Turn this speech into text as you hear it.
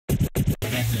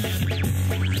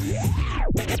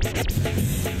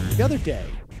The other day,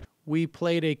 we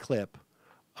played a clip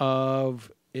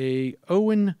of a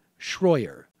Owen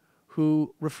Shroyer,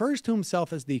 who refers to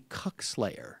himself as the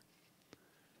Cuckslayer,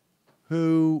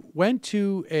 who went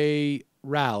to a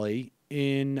rally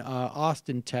in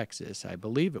Austin, Texas, I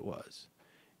believe it was,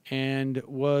 and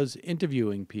was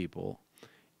interviewing people.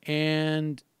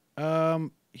 And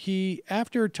he,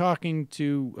 after talking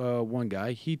to one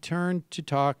guy, he turned to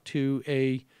talk to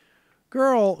a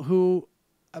girl who,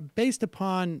 based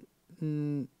upon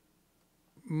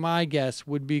my guess,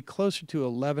 would be closer to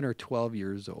 11 or 12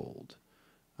 years old.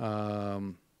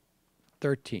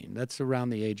 13. That's around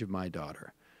the age of my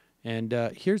daughter. And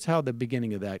here's how the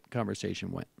beginning of that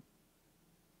conversation went.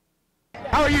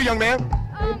 How are you, young man?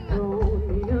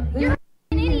 You're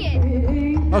an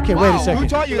idiot. Okay, Wow, wait a second. who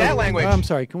taught you that language? I'm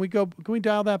sorry. Can we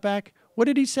dial that back? What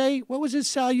did he say? What was his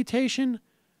salutation?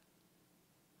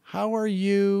 How are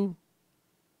you?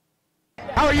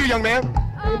 How are you, young man?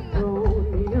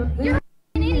 You're an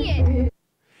idiot.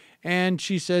 And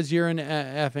she says, you're an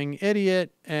effing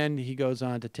idiot. And he goes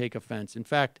on to take offense. In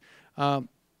fact,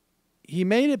 he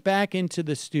made it back into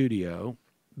the studio.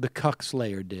 The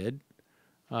Cuckslayer did.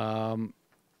 And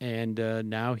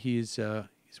now he's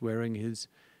wearing his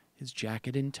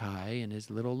jacket and tie and his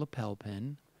little lapel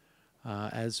pin,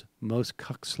 as most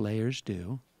Cuckslayers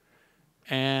do.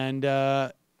 And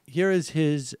here is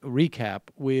his recap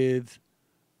with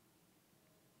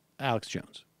Alex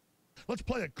Jones. Let's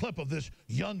play a clip of this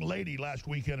young lady last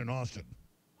weekend in Austin.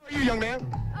 How are you, young man?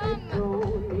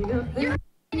 You're an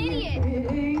idiot.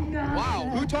 Wow,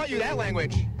 who taught you that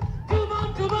language?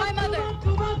 My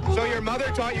mother. So your mother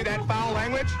taught you that foul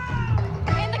language?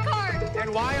 In the car.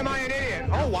 And why am I an idiot?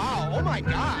 Oh, wow. Oh, my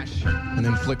gosh. And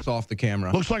then flicks off the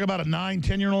camera. Looks like about a 9,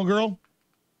 10-year-old girl.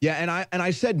 Yeah, and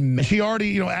I said, She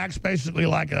already, acts basically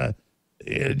like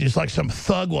just like some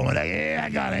thug woman. Like, yeah, I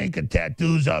got Inca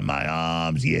tattoos on my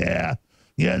arms. Yeah.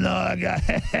 I got,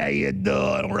 how you doing?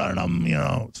 I'm running them,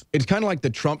 It's kind of like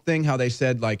the Trump thing, how they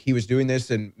said, like, he was doing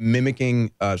this and mimicking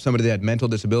somebody that had mental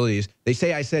disabilities. They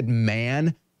say I said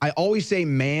man. I always say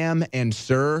ma'am and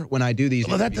sir when I do these.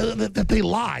 Well, that they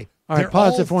lie. All right,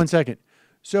 pause it for 1 second.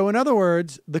 So in other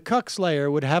words, the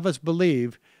Cuckslayer would have us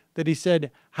believe that he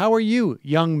said, how are you,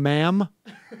 young ma'am?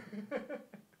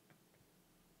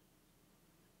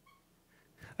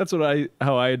 That's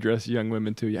how I address young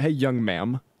women too. Hey, young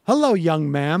ma'am. Hello,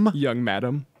 young ma'am. Young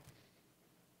madam.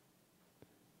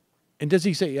 And does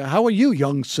he say, how are you,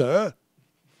 young sir?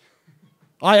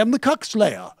 I am the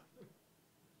Cuckslayer.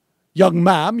 Young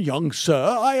ma'am, young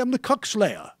sir, I am the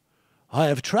Cuckslayer. I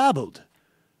have traveled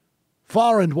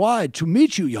far and wide to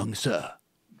meet you, young sir.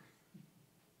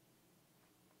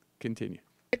 Continue.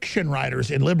 Fiction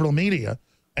writers in liberal media.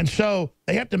 And so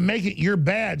they have to make it your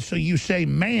badge. So you say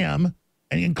ma'am.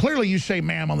 And clearly you say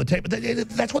ma'am on the tape, but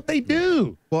that's what they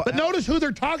do. Well, but notice who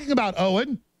they're talking about,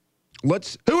 Owen. Who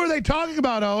are they talking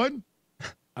about, Owen?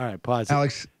 All right, pause it.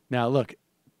 Alex. Now, look,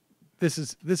 this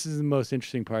is the most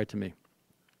interesting part to me.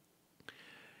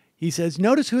 He says,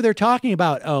 notice who they're talking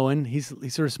about, Owen. He's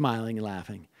sort of smiling and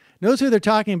laughing. Notice who they're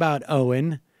talking about,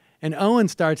 Owen. And Owen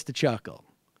starts to chuckle.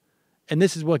 And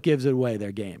this is what gives it away,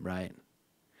 their game, right?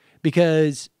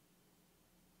 Because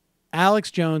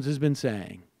Alex Jones has been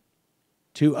saying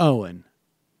to Owen,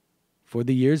 for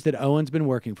the years that Owen's been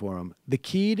working for him, the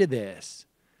key to this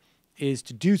is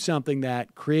to do something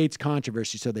that creates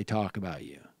controversy so they talk about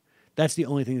you. That's the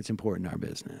only thing that's important in our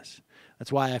business.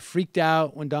 That's why I freaked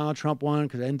out when Donald Trump won,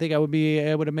 because I didn't think I would be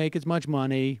able to make as much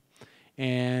money.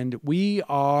 And we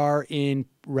are in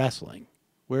wrestling.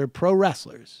 We're pro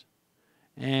wrestlers.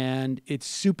 And it's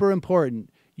super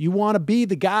important. You want to be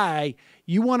the guy.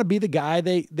 You want to be the guy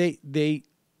that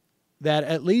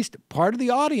at least part of the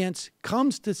audience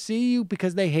comes to see you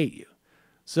because they hate you.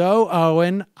 So,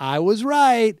 Owen, I was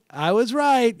right. I was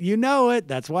right. You know it.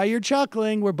 That's why you're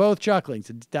chuckling. We're both chuckling.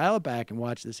 So dial it back and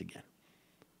watch this again.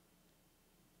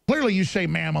 Clearly you say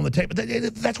ma'am on the tape, but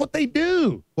that's what they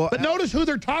do. Well, but notice who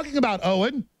they're talking about,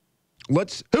 Owen.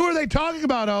 Who are they talking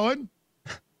about, Owen?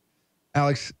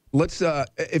 Alex, let's,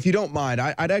 if you don't mind,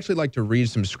 I'd actually like to read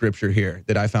some scripture here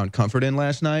that I found comfort in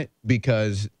last night,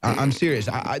 because I'm serious.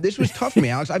 This was tough for me,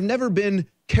 Alex. I've never been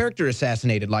character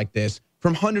assassinated like this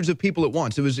from hundreds of people at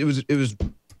once. It was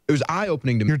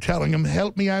eye-opening to me. You're telling them,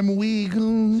 help me, I'm weak.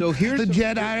 So here's the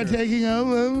Jedi are taking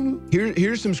over.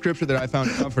 Here's some scripture that I found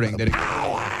comforting.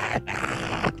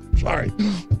 Sorry.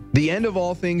 The end of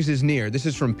all things is near. This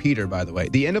is from Peter, by the way.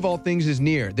 The end of all things is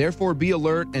near. Therefore, be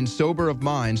alert and sober of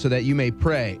mind so that you may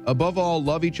pray. Above all,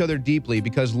 love each other deeply,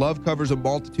 because love covers a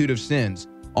multitude of sins.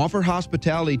 Offer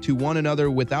hospitality to one another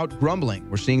without grumbling.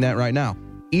 We're seeing that right now.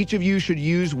 Each of you should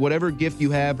use whatever gift you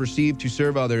have received to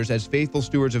serve others as faithful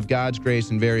stewards of God's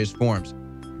grace in various forms.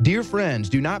 Dear friends,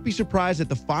 do not be surprised at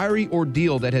the fiery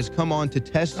ordeal that has come on to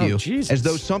test you, as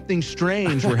though something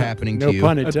strange were happening to you.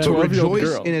 pun intended. But 12-year-old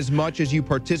rejoice girl. inasmuch as you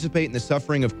participate in the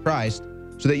suffering of Christ,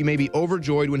 so that you may be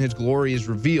overjoyed when his glory is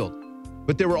revealed.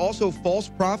 But there were also false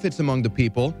prophets among the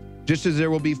people, just as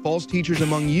there will be false teachers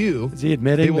among you. Is he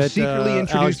admitting They will that secretly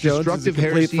Alex introduce Jones is a destructive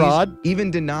complete heresies, fraud? even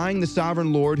denying the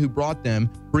sovereign Lord who brought them,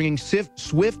 bringing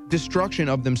swift destruction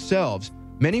of themselves.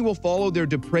 Many will follow their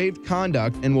depraved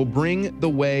conduct and will bring the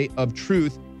way of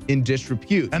truth in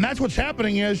disrepute. And that's what's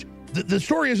happening is the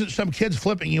story isn't some kids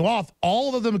flipping you off.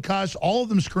 All of them cuss, all of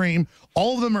them scream,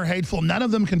 all of them are hateful, none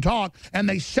of them can talk, and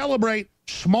they celebrate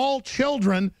small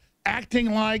children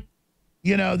acting like,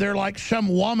 you know, they're like some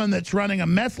woman that's running a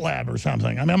meth lab or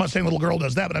something. I mean, I'm not saying little girl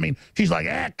does that, but I mean, she's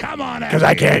like, come on. Because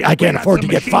I can't afford to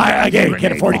get fired. I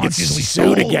can't afford to get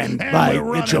sued again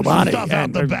by Giovanni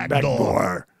out the back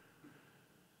door.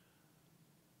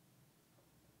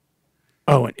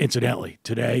 Oh, and incidentally,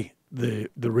 today, the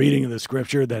reading of the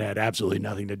scripture that had absolutely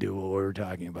nothing to do with what we were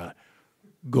talking about,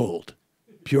 gold,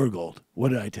 pure gold. What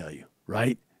did I tell you,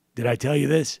 right? Did I tell you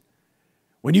this?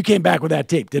 When you came back with that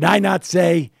tape, did I not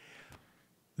say,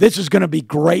 this is going to be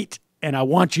great, and I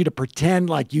want you to pretend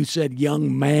like you said,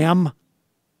 young ma'am,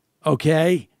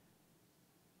 okay?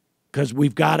 Because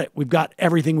we've got it. We've got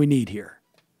everything we need here.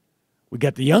 We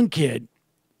got the young kid.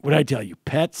 What did I tell you?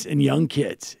 Pets and young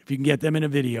kids, if you can get them in a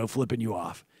video flipping you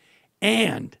off.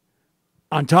 And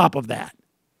on top of that,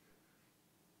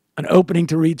 an opening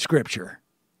to read scripture,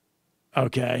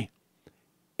 okay?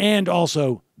 And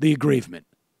also the aggrievement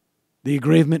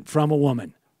from a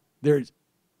woman.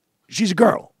 She's a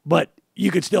girl, but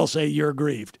you could still say you're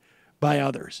aggrieved by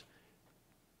others.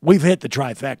 We've hit the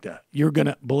trifecta. You're going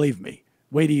to, believe me,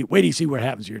 wait till you see what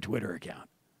happens to your Twitter account.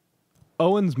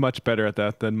 Owen's much better at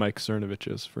that than Mike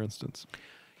Cernovich is, for instance.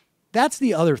 That's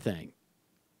the other thing.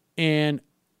 And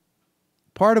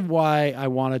part of why I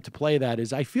wanted to play that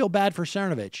is I feel bad for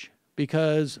Cernovich,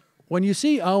 because when you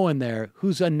see Owen there,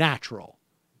 who's a natural,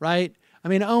 right? I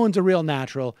mean, Owen's a real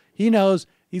natural. He knows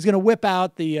he's going to whip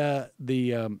out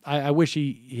I wish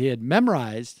he had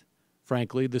memorized,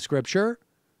 frankly, the scripture.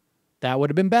 That would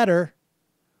have been better.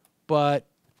 But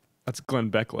That's Glenn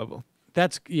Beck level.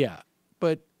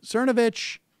 But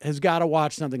Cernovich has got to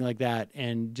watch something like that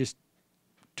and just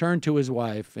turn to his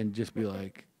wife and just be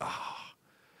like,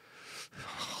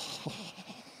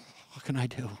 what can I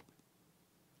do?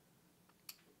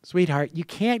 Sweetheart, you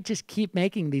can't just keep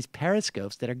making these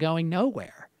periscopes that are going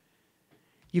nowhere.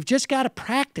 You've just got to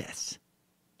practice.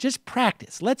 Just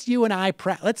practice. Let's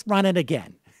run it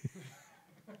again.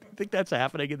 I think that's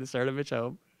happening in the Cernovich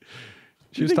home.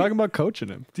 She was talking about coaching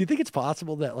him. Do you think it's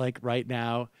possible that, like, right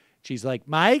now, she's like,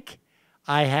 Mike,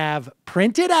 I have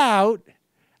printed,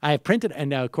 and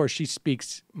now, of course, she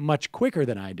speaks much quicker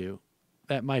than I do.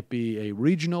 That might be a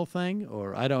regional thing,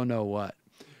 or I don't know what.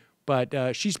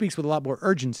 But she speaks with a lot more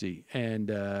urgency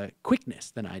and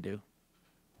quickness than I do.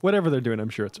 Whatever they're doing, I'm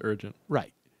sure it's urgent.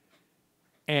 Right.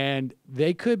 And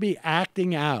they could be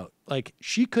acting out. Like,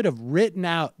 she could have written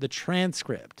out the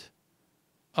transcript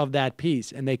of that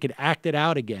piece, and they could act it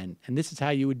out again. And this is how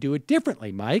you would do it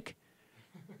differently, Mike.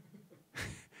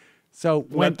 So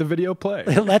let the video play.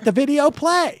 Let the video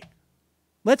play.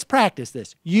 Let's practice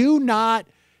this. You not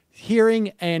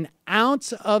hearing an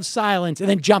ounce of silence and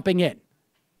then jumping in.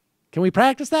 Can we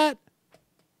practice that?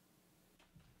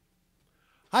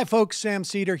 Hi, folks. Sam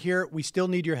Seder here. We still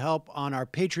need your help on our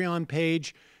Patreon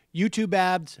page. YouTube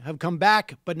ads have come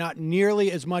back, but not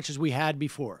nearly as much as we had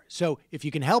before. So if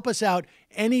you can help us out,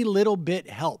 any little bit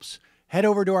helps. Head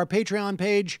over to our Patreon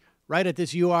page right at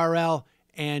this URL,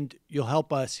 and you'll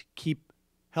help us keep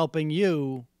helping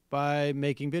you by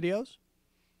making videos